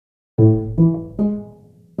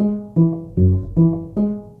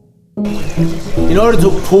order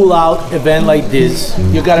to pull out event like this,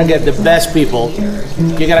 you gotta get the best people,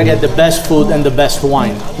 you gotta get the best food and the best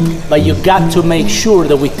wine. But you got to make sure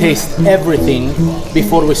that we taste everything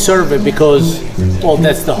before we serve it because, well,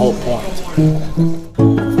 that's the whole point.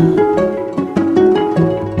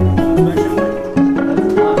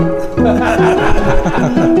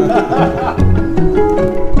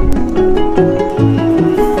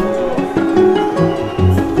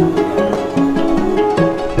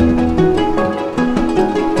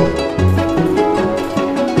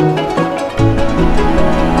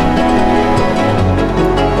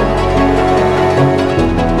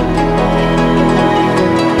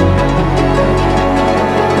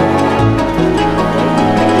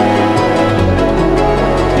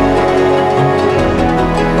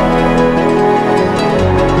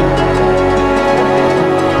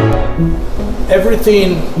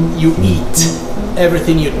 Everything you eat,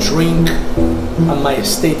 everything you drink on my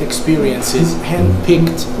estate experience is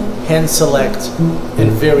hand-picked, hand-select,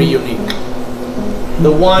 and very unique.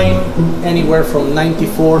 The wine, anywhere from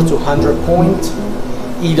 94 to 100 point,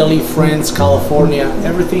 Italy, France, California,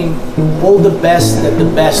 everything, all the best that the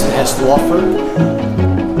best has to offer.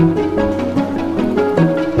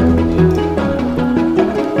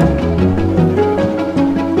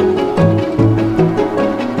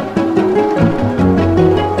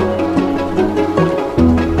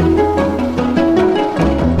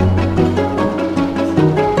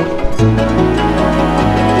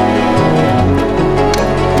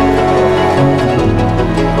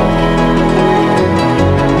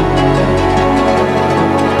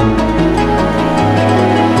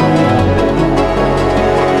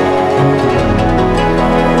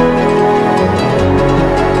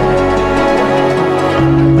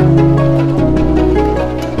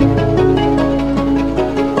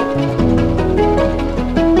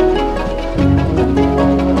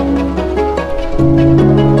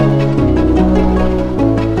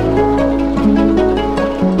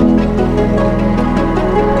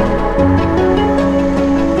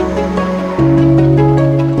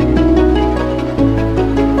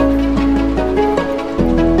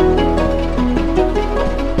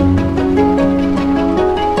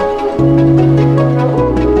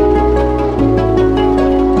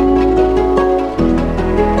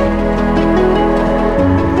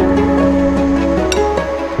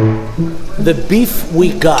 The beef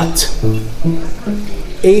we got,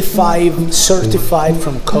 A5 certified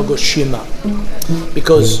from Kagoshima,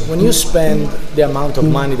 because when you spend the amount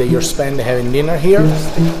of money that you're spending having dinner here,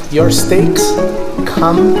 your steaks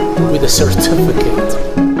come with a certificate.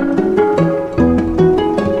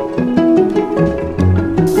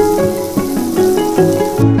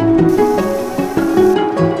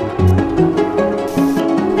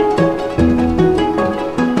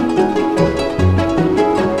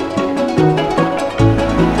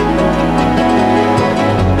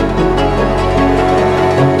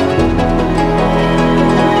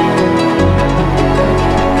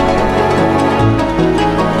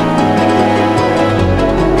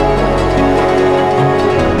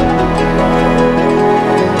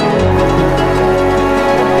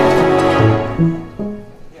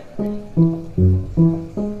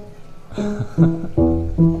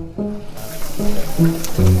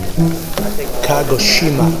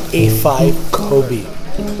 Kagoshima A5 Kobe,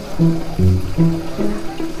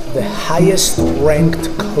 the highest ranked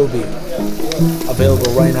Kobe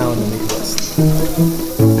available right now in the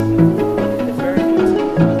Midwest.